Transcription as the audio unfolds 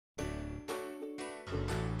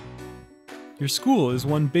Your school is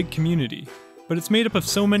one big community, but it's made up of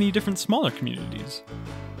so many different smaller communities.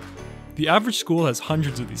 The average school has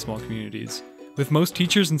hundreds of these small communities, with most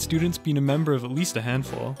teachers and students being a member of at least a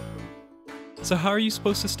handful. So how are you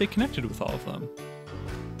supposed to stay connected with all of them?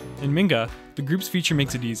 In Minga, the groups feature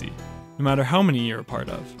makes it easy, no matter how many you're a part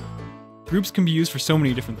of. Groups can be used for so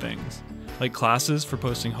many different things, like classes for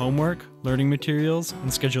posting homework, learning materials,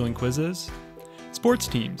 and scheduling quizzes, sports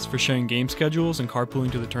teams for sharing game schedules and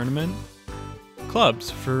carpooling to the tournament,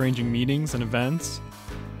 clubs for arranging meetings and events,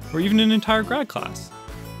 or even an entire grad class.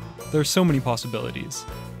 There are so many possibilities.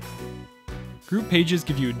 Group pages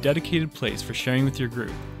give you a dedicated place for sharing with your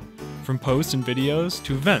group, from posts and videos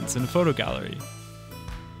to events and a photo gallery.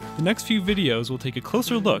 The next few videos will take a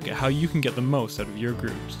closer look at how you can get the most out of your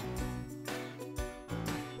groups.